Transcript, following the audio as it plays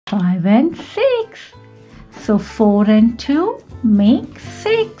5 and 6. So 4 and 2 make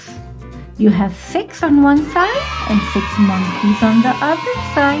 6. You have 6 on one side and 6 monkeys on the other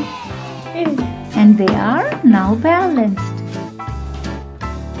side. And they are now balanced.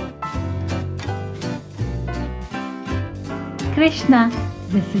 Krishna,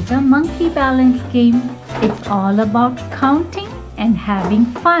 this is a monkey balance game. It's all about counting and having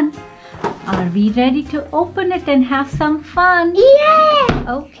fun. Are we ready to open it and have some fun? Yeah!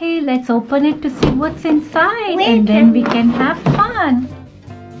 Okay, let's open it to see what's inside and then we can have fun.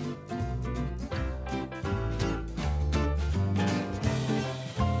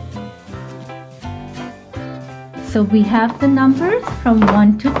 So we have the numbers from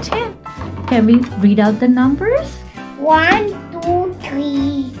 1 to 10. Can we read out the numbers? 1, 2,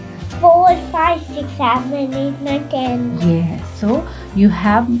 3, 4, 5, 6, 7, 8, 9, 10. Yes, so you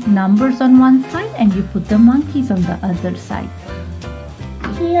have numbers on one side and you put the monkeys on the other side.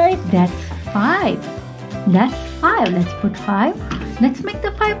 Here That's 5. That's 5. Let's put 5. Let's make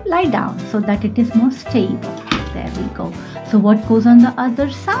the 5 lie down so that it is more stable. There we go. So what goes on the other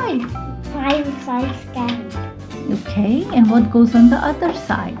side? 5 sides stand. Okay, and what goes on the other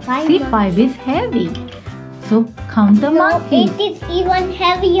side? Five See, monkeys. 5 is heavy. So count the monkeys. 8 is even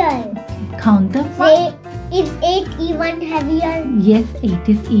heavier. Count the monkeys. Is 8 even heavier? Yes, 8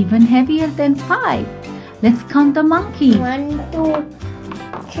 is even heavier than 5. Let's count the monkeys. 1, 2,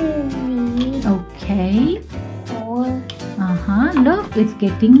 3, Okay. 4, Look, it's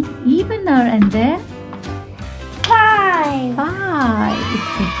getting evener and then 5. 5.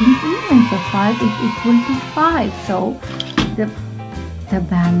 It's getting even. So 5 is equal to 5. So the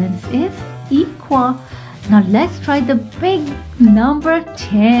balance is equal. Now let's try the big number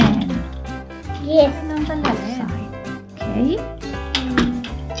 10. Yes. On the left side. Okay.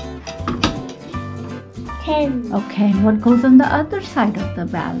 10. Okay, and what goes on the other side of the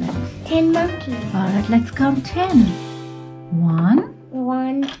balance? 10 monkeys. Alright, let's count 10. 1,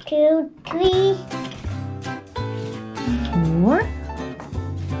 1, 2, 3, 4,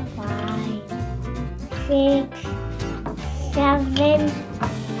 5, 6, 7,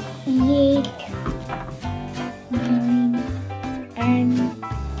 8, 9, and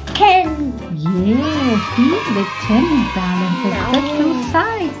 10. yeah, see, the 10 balances the two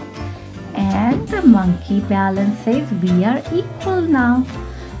sides. And the monkey balance says we are equal now.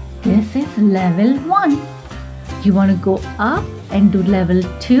 This is level 1. You want to go up and do level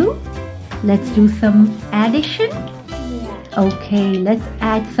 2? Let's do some addition. Yeah. Okay, let's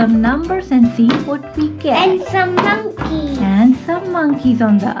add some numbers and see what we get. And some monkeys. And some monkeys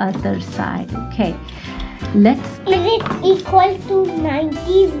on the other side. Okay, let's Is it equal to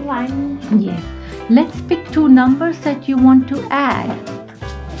 91? Yes. Let's pick two numbers that you want to add.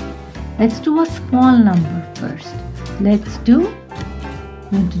 Let's do a small number first. Let's do,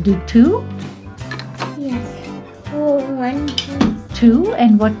 want to do 2? Yes. 1, 2. 2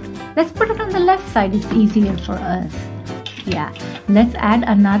 and what? Let's put it on the left side. It's easier for us. Yeah. Let's add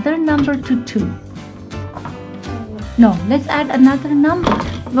another number to 2. No, let's add another number.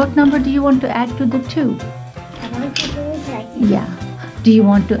 What number do you want to add to the 2? I want to do it like this. Yeah. Do you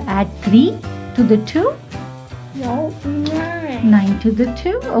want to add 3 to the 2? No, 9. 9 to the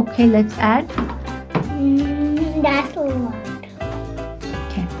 2? Okay, let's add. That's a lot.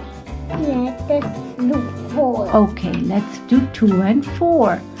 Okay. Let us do 4. Okay, let's do 2 and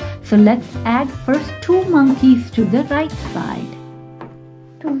 4. So let's add first 2 monkeys to the right side.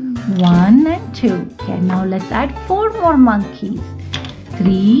 2. 1 and 2. Okay, now let's add 4 more monkeys.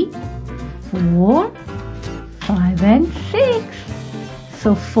 3, 4, 5 and 6.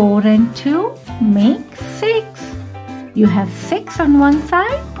 So 4 and 2 make 6. You have 6 on one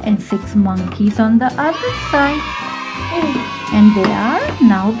side and 6 monkeys on the other side. And they are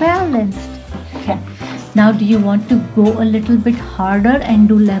now balanced. Okay. Now do you want to go a little bit harder and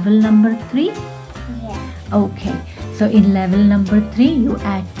do level number 3? Yeah. Okay. So in level number 3, you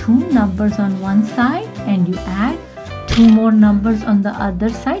add 2 numbers on one side and you add 2 more numbers on the other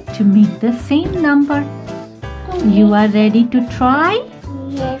side to make the same number. You are ready to try?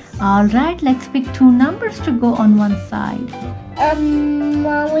 Yes. Alright, let's pick 2 numbers to go on one side. I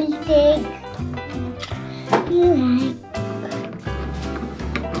will take. You like.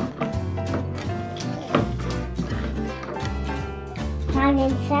 5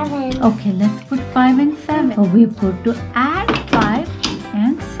 and 7. Okay, let's put 5 and 7. Oh, we've got to add 5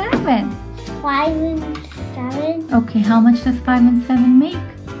 and 7. 5 and 7. Okay, how much does 5 and 7 make?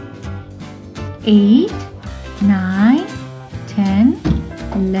 8, 9, 10,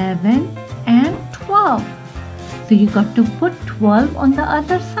 11 and 12. So you got to put 12 on the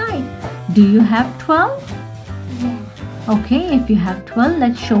other side. Do you have 12? Yeah. Okay, if you have 12,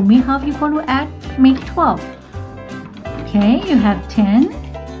 let's show me how you're going to make 12. Okay, you have 10.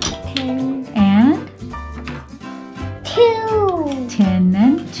 10. And 2. 10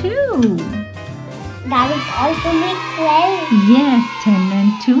 and 2. That is also make 12. Yes, 10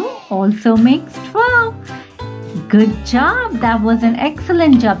 and 2 also makes 12. Good job. That was an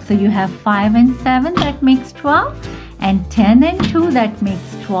excellent job. So you have 5 and 7 that makes 12 and 10 and 2 that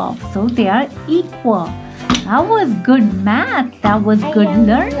makes 12. So they are equal. That was good math. That was good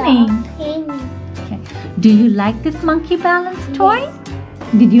learning. Okay. Do you like this monkey balance toy?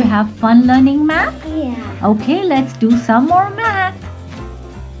 Did you have fun learning math? Yeah. Okay, let's do some more math.